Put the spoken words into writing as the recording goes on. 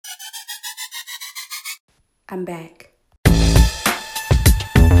I'm back.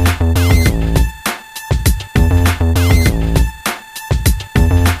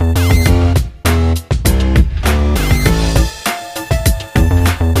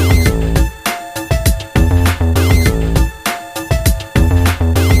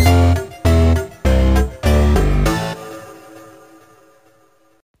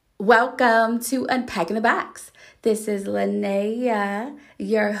 Welcome to Unpacking the Box. This is Linnea,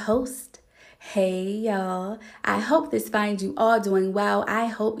 your host. Hey, y'all. I hope this finds you all doing well. I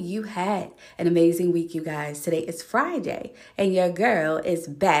hope you had an amazing week, you guys. Today is Friday, and your girl is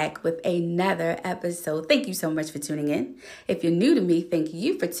back with another episode. Thank you so much for tuning in. If you're new to me, thank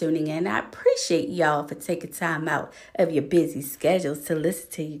you for tuning in. I appreciate y'all for taking time out of your busy schedules to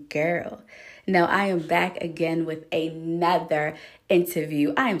listen to your girl. Now, I am back again with another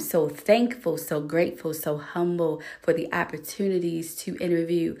interview. I am so thankful, so grateful, so humble for the opportunities to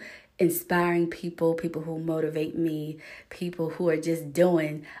interview inspiring people, people who motivate me, people who are just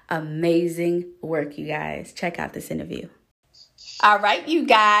doing amazing work, you guys. Check out this interview. All right, you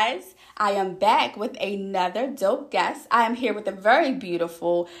guys. I am back with another dope guest. I am here with a very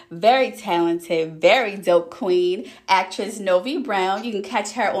beautiful, very talented, very dope queen, actress Novi Brown. You can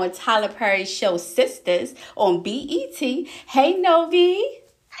catch her on Tyler Perry's show Sisters on BET. Hey, Novi.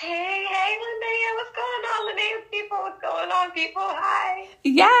 Hey, Linnea. What's going on, Linnea? People, what's going on, people? Hi.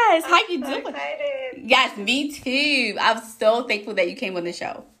 Yes, how you so doing? Excited. Yes, me too. I'm so thankful that you came on the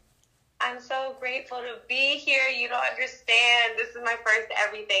show. I'm so grateful to be here. You don't understand. This is my first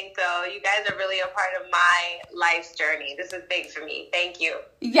everything, so you guys are really a part of my life's journey. This is big for me. Thank you.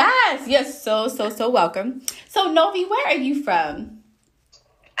 Yes, you're so welcome. So, Novi, where are you from?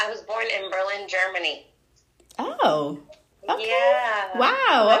 I was born in Berlin, Germany. Oh, okay. Yeah.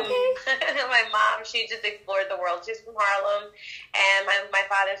 Wow, okay. My mom, she just explored the world. She's from Harlem, and my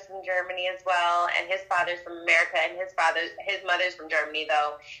father's from Germany as well, and his father's from America, and his mother's from Germany,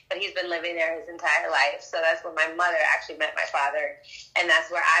 though, but he's been living there his entire life. So that's where my mother actually met my father, and that's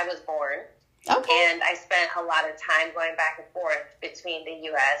where I was born. Okay. And I spent a lot of time going back and forth between the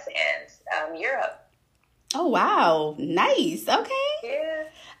U.S. and Europe. Oh, wow. Nice. Okay. Yeah.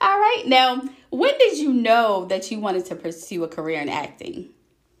 All right. Now, when did you know that you wanted to pursue a career in acting?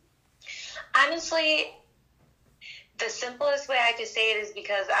 Honestly, the simplest way I could say it is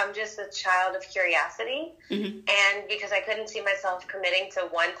because I'm just a child of curiosity. Mm-hmm. And because I couldn't see myself committing to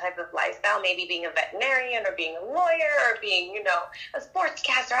one type of lifestyle, maybe being a veterinarian or being a lawyer or being, a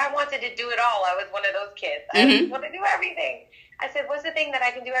sportscaster. I wanted to do it all. I was one of those kids. I just want to do everything. I said, what's the thing that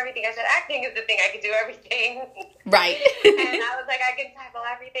I can do everything? I said, acting is the thing I can do everything. Right. And I was like, I can tackle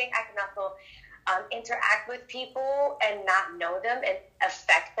everything. I can also interact with people and not know them and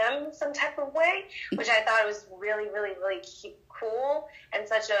affect them some type of way, which I thought was really, really, really cool and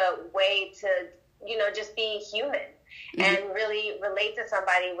such a way to, just be human and really relate to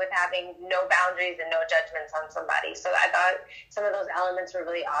somebody with having no boundaries and no judgments on somebody. So I thought some of those elements were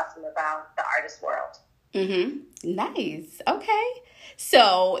really awesome about the artist world. Nice. Okay.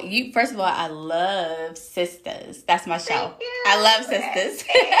 So first of all, I love Sisters. That's my show. Thank you. I love Sisters.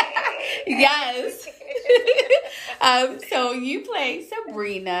 Yes. So you play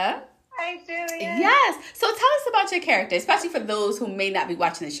Sabrina. I do, yeah. Yes. So tell us about your character, especially for those who may not be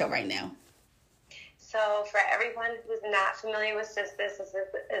watching the show right now. So for everyone who's not familiar with Sisters, this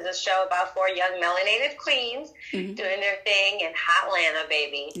is a show about 4 young melanated queens doing their thing in Hotlanta,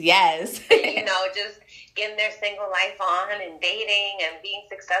 baby. Yes. Just getting their single life on and dating and being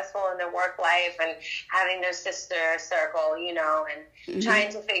successful in their work life and having their sister circle, and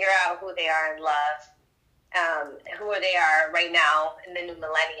trying to figure out who they are in love, who they are right now in the new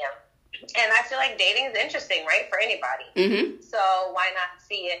millennium. And I feel like dating is interesting, right, for anybody. So why not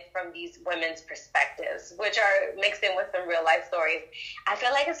see it from these women's perspectives, which are mixed in with some real life stories. I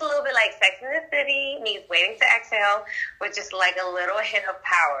feel like it's a little bit like Sex and the City meets Waiting to Exhale with just like a little hint of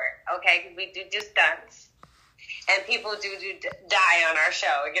power, okay? Because we do stunts. And people do die on our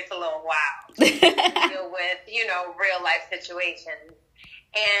show. It gets a little wild. Deal with, real life situations.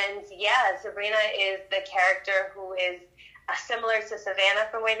 And yeah, Sabrina is the character who is similar to Savannah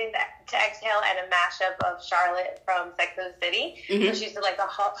from Waiting to Exhale and a mashup of Charlotte from Sex and the City. So she's like a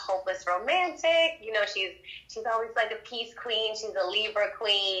hopeless romantic. She's always like a peace queen. She's a Libra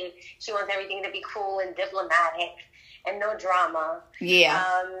queen. She wants everything to be cool and diplomatic and no drama.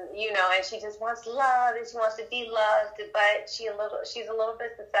 Yeah. And she just wants love and she wants to be loved, but she's a little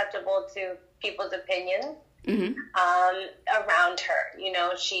bit susceptible to people's opinions. Around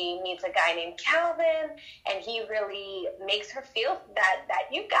her. She meets a guy named Calvin, and he really makes her feel that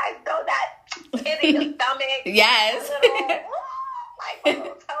you guys know that pit in your stomach. Yes. My little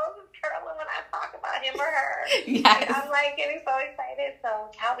toes is curling when I talk about about him or her. Yes. Like, I'm like getting so excited. So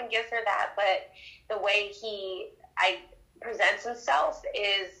Calvin gives her that, but the way I presents himself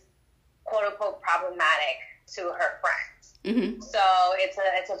is quote unquote problematic to her friends. Mm-hmm. So it's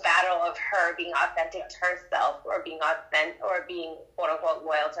a battle of her being authentic to herself or being quote unquote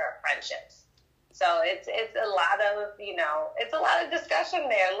loyal to her friendships. So it's a lot of, it's a lot of discussion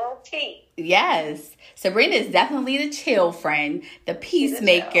there, a little tea. Yes. Sabrina is definitely the chill friend, the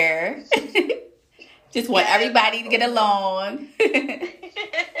peacemaker. Just want everybody to get along.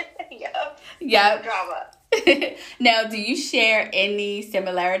 Yep. Drama. Now, do you share any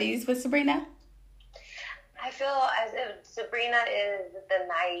similarities with Sabrina? I feel as if Sabrina is the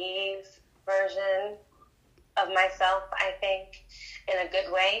naive version of myself, I think, in a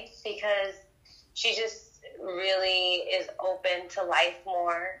good way, because she just really is open to life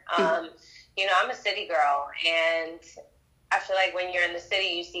more. I'm a city girl, and I feel like when you're in the city,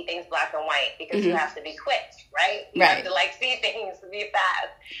 you see things black and white because you have to be quick, right? You have to see things, be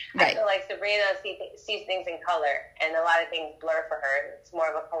fast. Right. I feel like Sabrina sees things in color, and a lot of things blur for her. It's more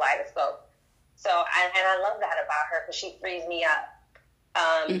of a kaleidoscope. So, I love that about her because she frees me up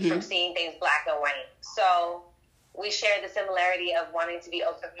from seeing things black and white. So we share the similarity of wanting to be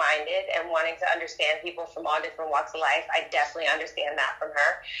open-minded and wanting to understand people from all different walks of life. I definitely understand that from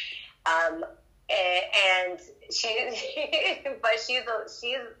her. And she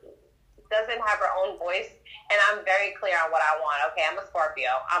doesn't have her own voice, and I'm very clear on what I want. Okay, I'm a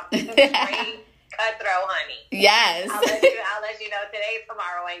Scorpio. I'm straight cutthroat, honey. Yes. I'll let you know today,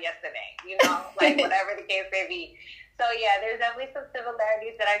 tomorrow, and yesterday. Whatever the case may be. So yeah, there's definitely some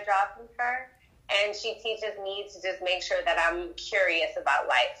similarities that I draw from her. And she teaches me to just make sure that I'm curious about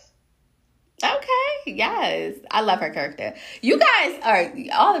life. Okay, yes. I love her character. You guys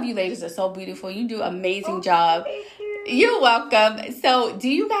all of you ladies are so beautiful. You do an amazing job. Thank you. You're welcome. So are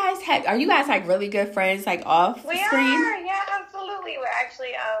you guys like really good friends, like off screen? We are, yeah, absolutely. We're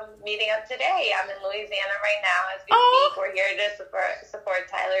actually meeting up today. I'm in Louisiana right now as we speak. We're here to support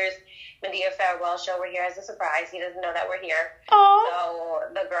Tyler's Medea Farewell show. We're here as a surprise. He doesn't know that we're here. So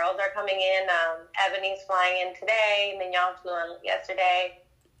the girls are coming in. Ebony's flying in today. Mignon flew in yesterday.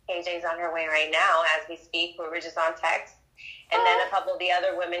 KJ's on her way right now as we speak. We were just on text. And then a couple of the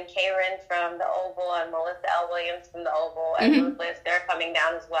other women, Karen from the Oval and Melissa L. Williams from the Oval and Ruth Liz, they're coming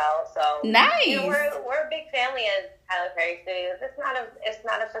down as well. So nice. We're a big family as Tyler Perry Studios. It's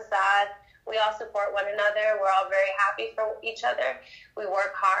not a facade. We all support one another. We're all very happy for each other. We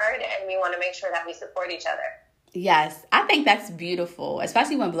work hard, and we want to make sure that we support each other. Yes, I think that's beautiful,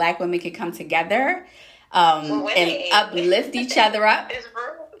 especially when Black women can come together and uplift each other up.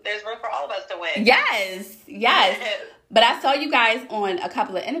 There's room for all of us to win. Yes. But I saw you guys on a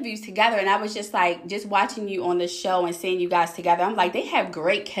couple of interviews together, and I was just watching you on the show and seeing you guys together. I'm like, they have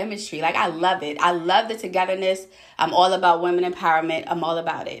great chemistry. Like, I love it. I love the togetherness. I'm all about women empowerment. I'm all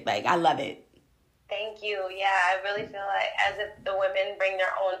about it. Like, I love it. Thank you. Yeah, I really feel like as if the women bring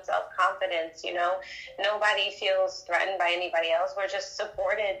their own self-confidence, Nobody feels threatened by anybody else. We're just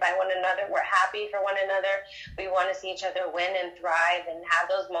supported by one another. We're happy for one another. We want to see each other win and thrive and have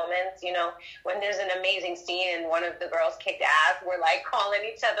those moments, when there's an amazing scene and one of the girls kicked ass, we're like calling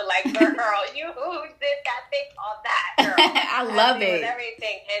each other like, girl, you did that thing, all that, girl. I love it.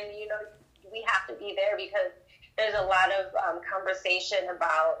 Everything. And, we have to be there because there's a lot of conversation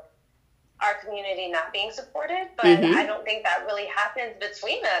about our community not being supported, but I don't think that really happens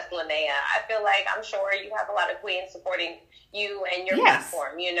between us, Linnea. I feel like I'm sure you have a lot of queens supporting you and your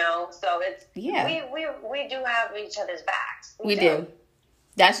platform, So it's we do have each other's backs. We do.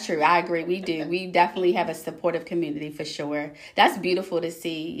 That's true. I agree. We do. We definitely have a supportive community for sure. That's beautiful to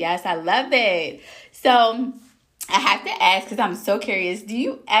see. Yes, I love it. So I have to ask, because I'm so curious, do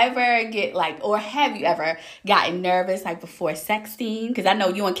you ever get or have you ever gotten nervous before sex scene? Because I know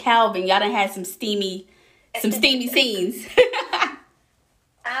you and Calvin, y'all done had some steamy scenes.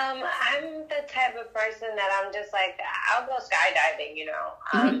 I'm the type of person that I'm just I'll go skydiving,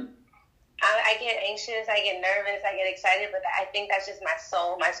 I get anxious, I get nervous, I get excited, but I think that's just my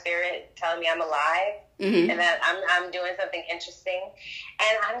soul, my spirit telling me I'm alive and that I'm doing something interesting.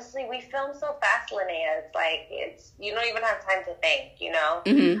 And honestly, we film so fast, Linnea. It's you don't even have time to think,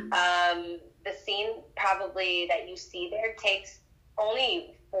 The scene probably that you see there takes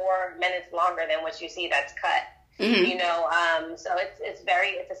only 4 minutes longer than what you see that's cut. So it's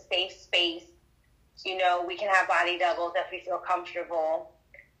a safe space. We can have body doubles if we feel comfortable.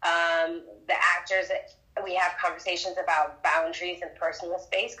 The actors we have conversations about boundaries and personal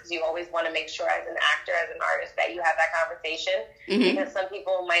space, because you always want to make sure as an actor, as an artist, that you have that conversation, because some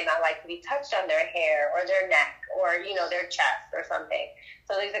people might not like to be touched on their hair or their neck or, you know, their chest or something.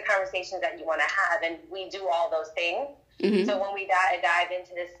 So these are conversations that you want to have, and we do all those things. So when we dive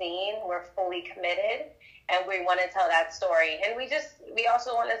into the scene, we're fully committed, and we want to tell that story. And we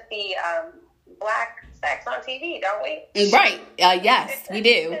also want to see Black sex on TV, don't we? Right. Yes, we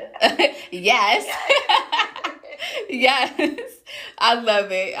do. Yes. Yes. I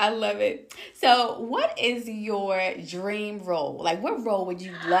love it. So what is your dream role? Like, what role would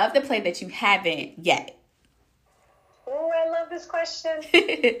you love to play that you haven't yet? Oh, I love this question.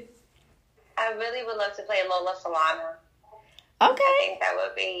 I really would love to play Lola Falana. Okay. I think that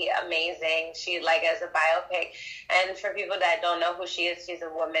would be amazing. She, like, as a biopic. And for people that don't know who she is, she's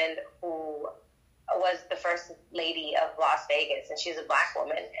a woman who was the first lady of Las Vegas, and she's a Black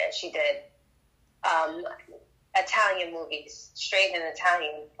woman, and she did Italian movies, straight in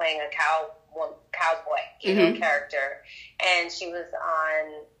Italian, playing a cowboy, you know, character. And she was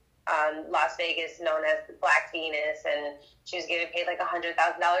on Las Vegas, known as the Black Venus, and she was getting paid like $100,000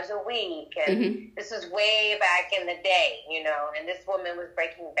 a week. And this was way back in the day, you know, and this woman was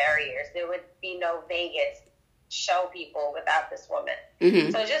breaking barriers. There would be no Vegas show people without this woman.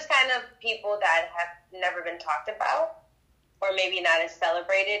 So just kind of people that have never been talked about, or maybe not as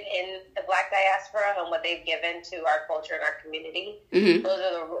celebrated in the Black diaspora and what they've given to our culture and our community. Those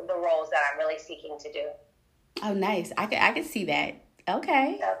are the roles that I'm really seeking to do. Oh, nice. I can see that.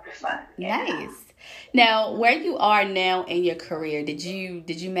 Okay. That would be fun. Yeah. Nice. Now, where you are now in your career, did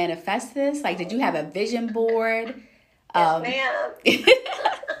you manifest this? Like, did you have a vision board? Yes, ma'am.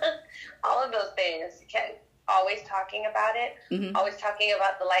 All of those things. Always talking about it. Always talking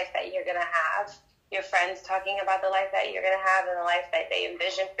about the life that you're going to have. Your friends talking about the life that you're going to have and the life that they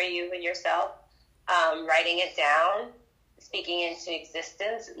envision for you and yourself. Writing it down. Speaking into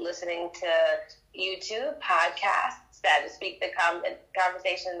existence. Listening to YouTube, podcasts that speak the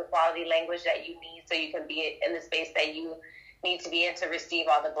conversation, the quality language that you need so you can be in the space that you need to be in to receive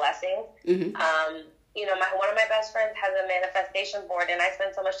all the blessings. You know, one of my best friends has a manifestation board, and I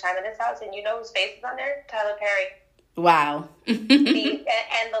spend so much time in his house, and you know whose face is on there? Tyler Perry. Wow. And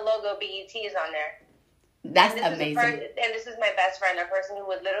the logo BET is on there. That's amazing. And this is my best friend, a person who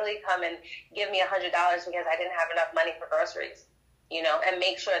would literally come and give me $100 because I didn't have enough money for groceries, you know, and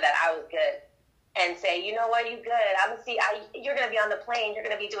make sure that I was good. And say, you know what, you good. You're going to be on the plane. You're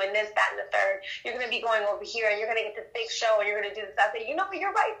going to be doing this, that, and the third. You're going to be going over here, and you're going to get this big show, and you're going to do this. I say, you know what,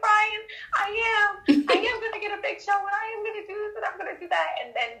 you're right, Brian. I am going to get a big show, and I am going to do this, and I'm going to do that.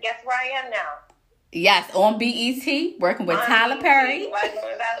 And then guess where I am now? Yes, on BET, working with Tyler Perry.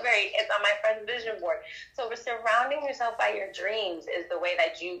 It's on my friend's vision board. So surrounding yourself by your dreams is the way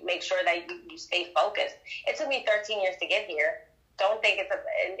that you make sure that you stay focused. It took me 13 years to get here. Don't think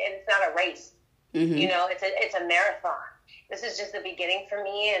it's not a race. You know, it's a marathon. This is just the beginning for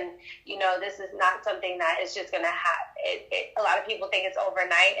me, and you know, this is not something that is just going to happen. A lot of people think it's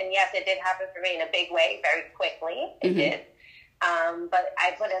overnight, and yes, it did happen for me in a big way, very quickly. It did. But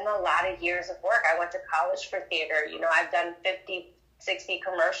I put in a lot of years of work. I went to college for theater. You know, I've done 50, 60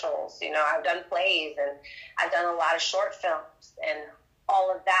 commercials. You know, I've done plays, and I've done a lot of short films and all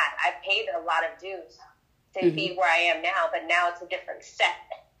of that. I've paid a lot of dues to be where I am now, but now it's a different set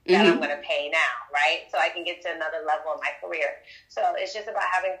that I'm going to pay now, right? So I can get to another level in my career. So it's just about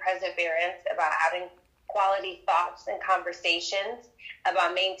having perseverance, about having quality thoughts and conversations,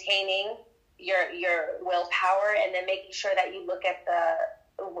 about maintaining your willpower, and then making sure that you look at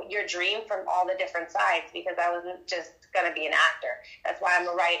your dream from all the different sides, because I wasn't just going to be an actor. That's why I'm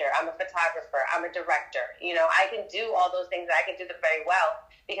a writer, I'm a photographer, I'm a director. You know, I can do all those things. I can do them very well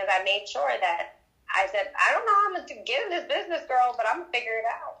because I made sure that I said, I don't know how I'm going to get in this business, girl, but I'm going to figure it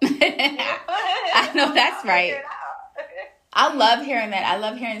out. I know that's right. I love hearing that. I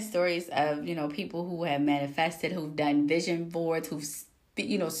love hearing stories of, you know, people who have manifested, who've done vision boards, who've,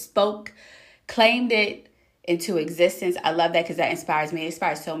 you know, claimed it into existence. I love that because that inspires me. It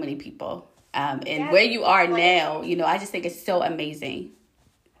inspires so many people. And where you are now, you know, I just think it's so amazing.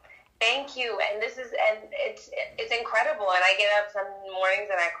 Thank you. And it's incredible. And I get up some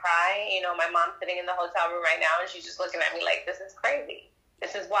mornings and I cry. You know, my mom's sitting in the hotel room right now, and she's just looking at me like, this is crazy.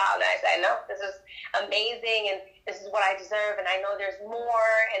 This is wild. And I say, no, this is amazing, and this is what I deserve, and I know there's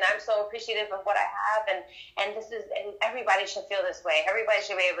more, and I'm so appreciative of what I have, and everybody should feel this way. Everybody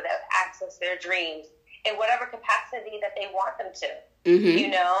should be able to access their dreams in whatever capacity that they want them to. You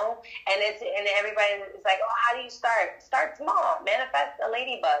know, and everybody is like, oh, how do you start? Start small. Manifest a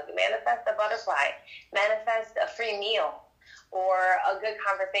ladybug. Manifest a butterfly. Manifest a free meal. or a good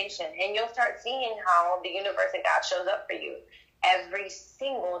conversation. And you'll start seeing how the universe and God shows up for you every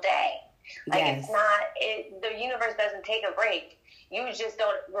single day. Like, yes. The universe doesn't take a break. You just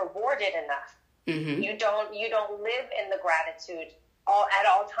don't reward it enough. Mm-hmm. You don't live in the gratitude at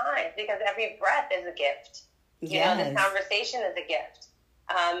all times, because every breath is a gift. You know, this conversation is a gift.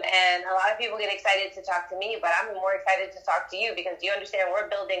 And a lot of people get excited to talk to me, but I'm more excited to talk to you, because you understand we're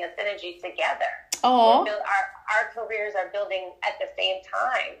building a synergy together. Oh, our careers are building at the same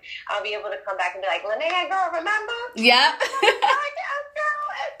time. I'll be able to come back and be like, Linnea, girl, remember? Yep. Girl.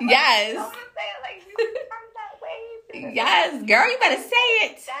 Yes. You know what I'm saying? Like, you turn that way. Yes, girl, you better say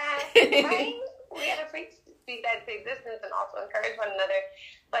it. Right? We gotta speak that to existence and also encourage one another,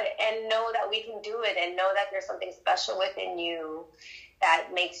 and know that we can do it, and know that there's something special within you that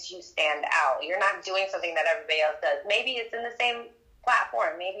makes you stand out. You're not doing something that everybody else does. Maybe it's in the same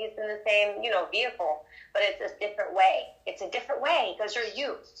platform, maybe it's in the same, vehicle, but it's a different way. It's a different way because you're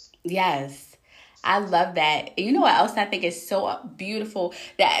you. Yes. I love that. You know what else I think is so beautiful?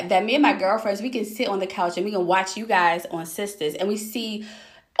 That me and my girlfriends, we can sit on the couch and we can watch you guys on Sisters, and we see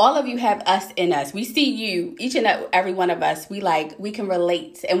all of you have us in us. We see you, each and every one of us. We can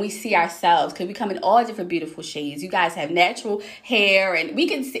relate, and we see ourselves, because we come in all different beautiful shades. You guys have natural hair, and we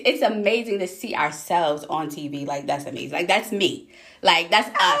can see, it's amazing to see ourselves on TV. Like, that's amazing. Like, that's me. Like, that's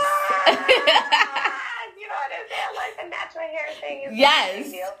us. You know what I'm saying? Like, the natural hair thing is yes. a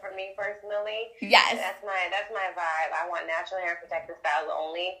big deal for me personally. Yes. That's my vibe. I want natural hair protective styles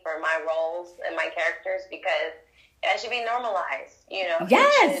only for my roles and my characters, because that should be normalized,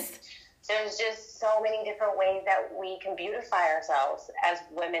 Yes. There's just so many different ways that we can beautify ourselves as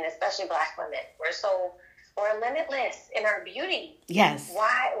women, especially Black women. We're limitless in our beauty. Yes.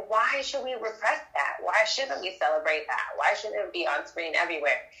 Why should we repress that? Why shouldn't we celebrate that? Why shouldn't it be on screen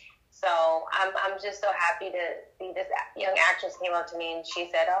everywhere? So I'm just so happy to see this young actress came up to me and she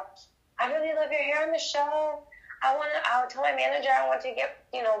said, "Oh, I really love your hair on the show. I told my manager I want to get,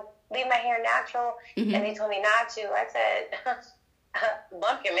 leave my hair natural." Mm-hmm. And they told me not to. I said,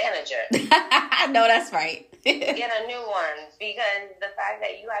 bump your manager. No, that's right. Get a new one, because the fact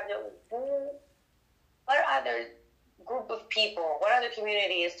that you have what other group of people, what other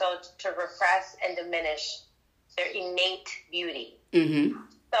community is told to repress and diminish their innate beauty? Mm-hmm.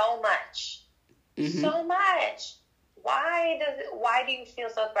 So much. Mm-hmm. So much. Why do you feel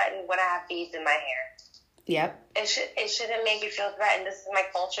so threatened when I have beads in my hair? Yep. It shouldn't make you feel threatened. This is my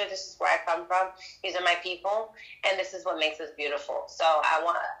culture. This is where I come from. These are my people. And this is what makes us beautiful. So I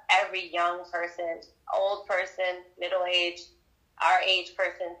want every young person, old person, middle-aged, our age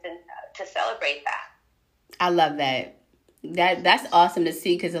person to celebrate that. I love that. That's awesome to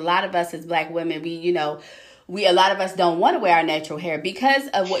see, because a lot of us as Black women, a lot of us don't want to wear our natural hair because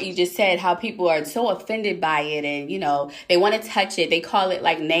of what you just said, how people are so offended by it, and they want to touch it. They call it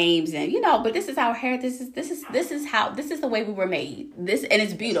like names, and but this is our hair. This is the way we were made. And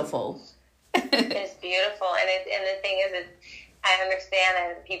it's beautiful. It's beautiful, and the thing is, I understand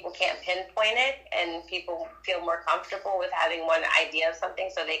that people can't pinpoint it, and people feel more comfortable with having one idea of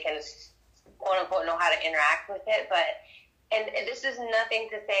something so they can, quote unquote, know how to interact with it. And this is nothing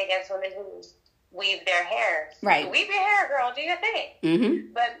to say against women who weave their hair. Right. Weave your hair, girl. Do your thing.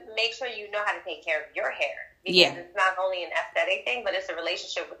 Mm-hmm. But make sure you know how to take care of your hair. Because it's not only an aesthetic thing, but it's a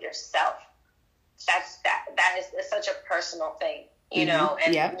relationship with yourself. That is such a personal thing, and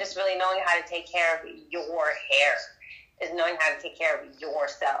just really knowing how to take care of your hair is knowing how to take care of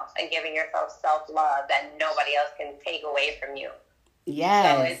yourself and giving yourself self-love that nobody else can take away from you.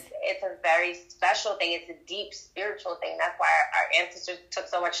 Yes. So it's a very special thing. It's a deep spiritual thing. That's why our ancestors took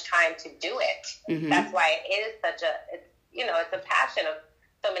so much time to do it. Mm-hmm. That's why it is it's a passion of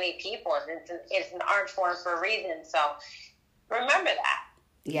so many people, and it's an art form for a reason. So remember that.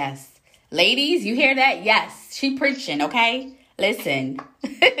 Yes. Ladies, you hear that? Yes. She preaching, okay? Listen.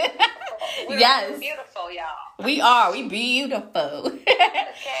 We're beautiful, y'all. We are. We beautiful.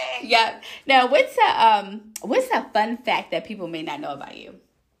 Okay. Yeah. Now, what's a fun fact that people may not know about you?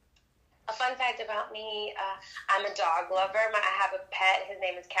 A fun fact about me, I'm a dog lover. I have a pet. His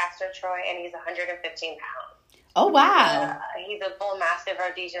name is Castor Troy, and he's 115 pounds. Oh, wow. He's a bull mastiff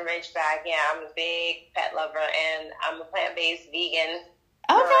Rhodesian Ridgeback. Yeah, I'm a big pet lover, and I'm a plant-based vegan.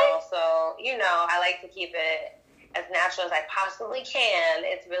 Okay. Girl, so, I like to keep it as natural as I possibly can.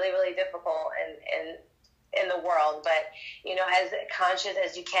 It's really, really difficult in the world, but, as conscious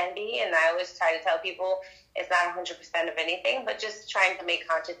as you can be. And I always try to tell people it's not 100% of anything, but just trying to make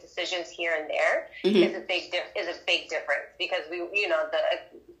conscious decisions here and there is a big difference, because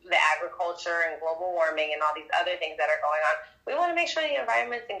the agriculture and global warming and all these other things that are going on, we want to make sure the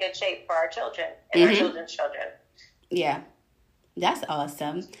environment's in good shape for our children and our children's children. Yeah. That's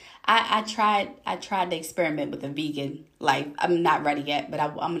awesome. I tried to experiment with a vegan life. I'm not ready yet, but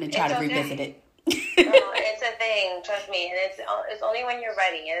I'm going to try to revisit it. It's a thing, trust me, and it's only when you're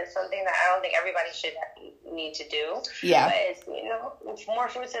ready, and it's something that I don't think everybody should need to do. Yeah. But it's, more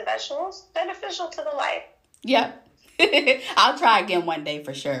fruits and vegetables, beneficial to the life. Yep. I'll try again one day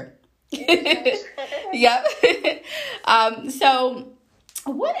for sure. Yep. So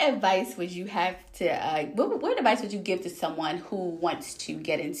what advice would you have to, what advice would you give to someone who wants to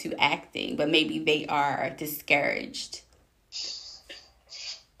get into acting, but maybe they are discouraged?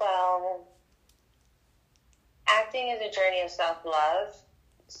 Well, acting is a journey of self-love.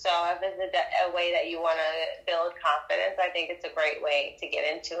 So if it's a way that you want to build confidence, I think it's a great way to get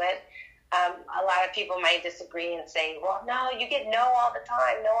into it. A lot of people might disagree and say, well, no, you get no all the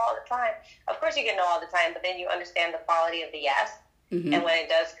time, no all the time. Of course you get no all the time, but then you understand the quality of the yes. Mm-hmm. And when it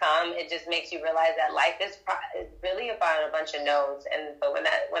does come, it just makes you realize that life is really about a bunch of no's. But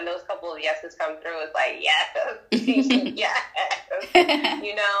when those couple of yeses come through, it's like, yes, yes,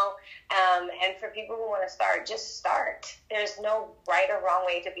 and for people who want to start, just start. There's no right or wrong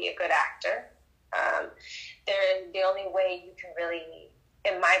way to be a good actor. The only way you can really,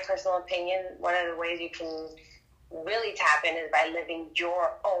 in my personal opinion, one of the ways you can really tap in is by living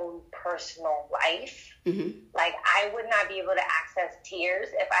your own personal life. Mm-hmm. Like, I would not be able to access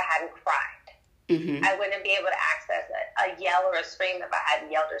tears if I hadn't cried. Mm-hmm. I wouldn't be able to access a yell or a scream if I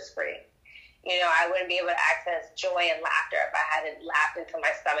hadn't yelled or screamed. I wouldn't be able to access joy and laughter if I hadn't laughed until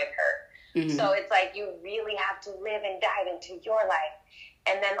my stomach hurt. Mm-hmm. So it's like you really have to live and dive into your life.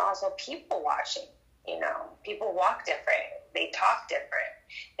 And then also people watching. People walk different. They talk different.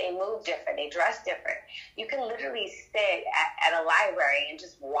 They move different. They dress different. You can literally sit at a library and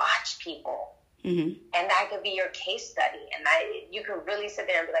just watch people. Mm-hmm. And that could be your case study. And you can really sit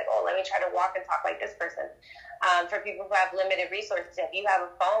there and be like, oh, let me try to walk and talk like this person. For people who have limited resources, if you have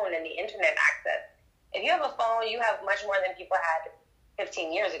a phone and the internet access, if you have a phone, you have much more than people had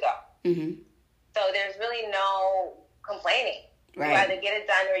 15 years ago. Mm-hmm. So there's really no complaining. Right. You either get it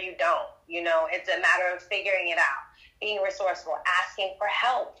done or you don't. It's a matter of figuring it out, being resourceful, asking for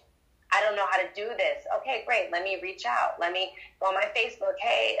help. I don't know how to do this. Okay, great. Let me reach out. Let me go on my Facebook.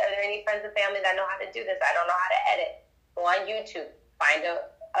 Hey, are there any friends and family that know how to do this? I don't know how to edit. Go on YouTube. Find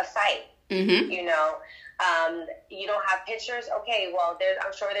a site. Mm-hmm. You don't have pictures? Okay, well,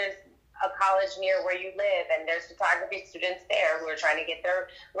 I'm sure there's a college near where you live, and there's photography students there who are trying to get their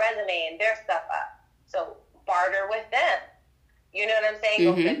resume and their stuff up. So barter with them. You know what I'm saying?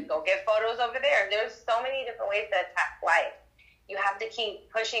 Mm-hmm. Go get photos over there. There's so many different ways to attack life. You have to keep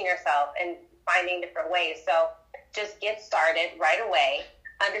pushing yourself and finding different ways. So just get started right away.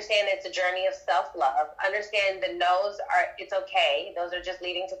 Understand it's a journey of self-love. Understand the no's it's okay. Those are just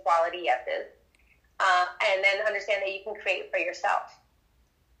leading to quality yeses. And then understand that you can create for yourself.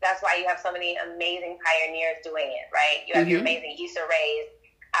 That's why you have so many amazing pioneers doing it, right? You have your amazing Issa Rae's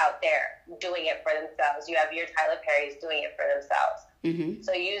out there doing it for themselves. You have your Tyler Perry's doing it for themselves. Mm-hmm.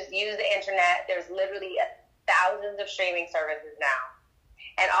 So use the internet. There's literally thousands of streaming services now.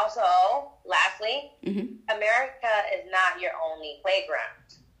 And also, lastly, America is not your only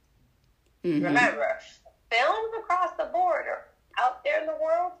playground. Mm-hmm. Remember, films across the board are out there in the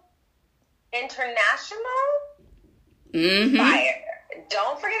world. International, fire.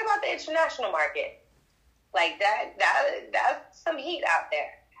 Don't forget about the international market. Like that's some heat out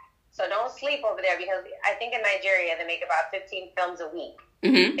there. So don't sleep over there, because I think in Nigeria they make about 15 films a week.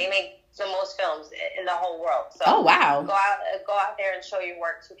 Mm-hmm. They make the most films in the whole world. So oh, wow. Go out there and show your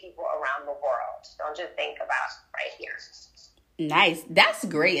work to people around the world. Don't just think about right here. Nice. That's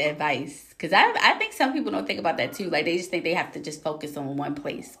great advice, because I think some people don't think about that too. Like, they just think they have to just focus on one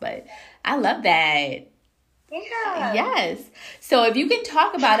place. But I love that. Yeah. Yes. So if you can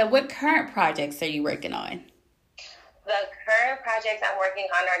talk about it, what current projects are you working on? The current projects I'm working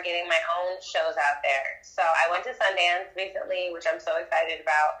on are getting my own shows out there. So I went to Sundance recently, which I'm so excited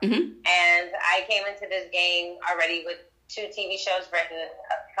about. Mm-hmm. And I came into this game already with 2 TV shows written,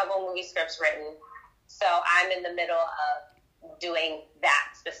 a couple movie scripts written. So I'm in the middle of doing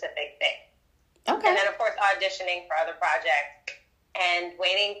that specific thing. Okay. And then, of course, auditioning for other projects and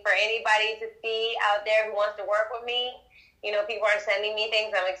waiting for anybody to see out there who wants to work with me. People are sending me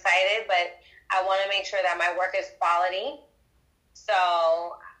things. I'm excited, but I want to make sure that my work is quality. So,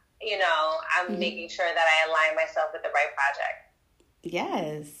 I'm making sure that I align myself with the right project.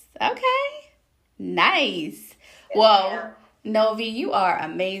 Yes. Okay. Nice. Well, Novi, you are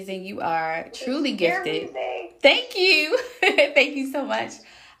amazing. You are truly gifted. Amazing. Thank you. Thank you so much.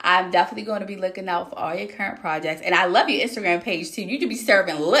 I'm definitely going to be looking out for all your current projects. And I love your Instagram page, too. You could be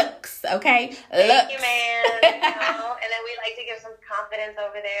serving looks, okay? Thank you, man. And then we like to give some confidence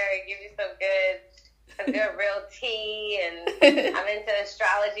over there and give you some good real tea. And I'm into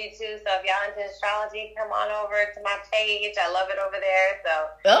astrology, too. So if y'all into astrology, come on over to my page. I love it over there. So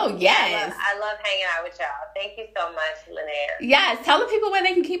yes. I love hanging out with y'all. Thank you so much, Linnea. Yes. Tell the people where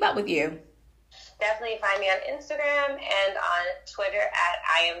they can keep up with you. Definitely find me on Instagram and on Twitter at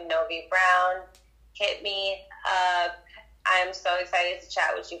I am Novi Brown. Hit me up. I'm so excited to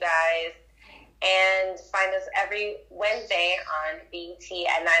chat with you guys. And find us every Wednesday on BT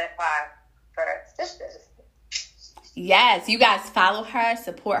at 9 o'clock for Sisters. Yes, you guys follow her,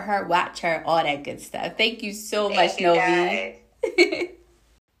 support her, watch her, all that good stuff. Thank you so much, Novi.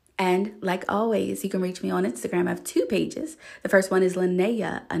 And like always, you can reach me on Instagram. I have 2 pages. The first one is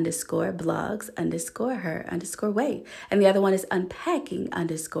Linnea_blogs_her_way. And the other one is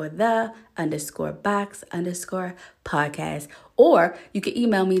unpacking_the_box_podcast. Or you can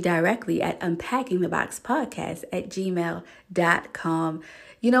email me directly at unpackingtheboxpodcast@gmail.com.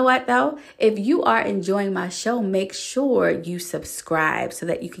 You know what, though? If you are enjoying my show, make sure you subscribe so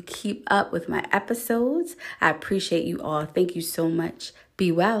that you can keep up with my episodes. I appreciate you all. Thank you so much.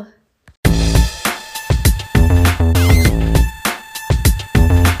 Be well.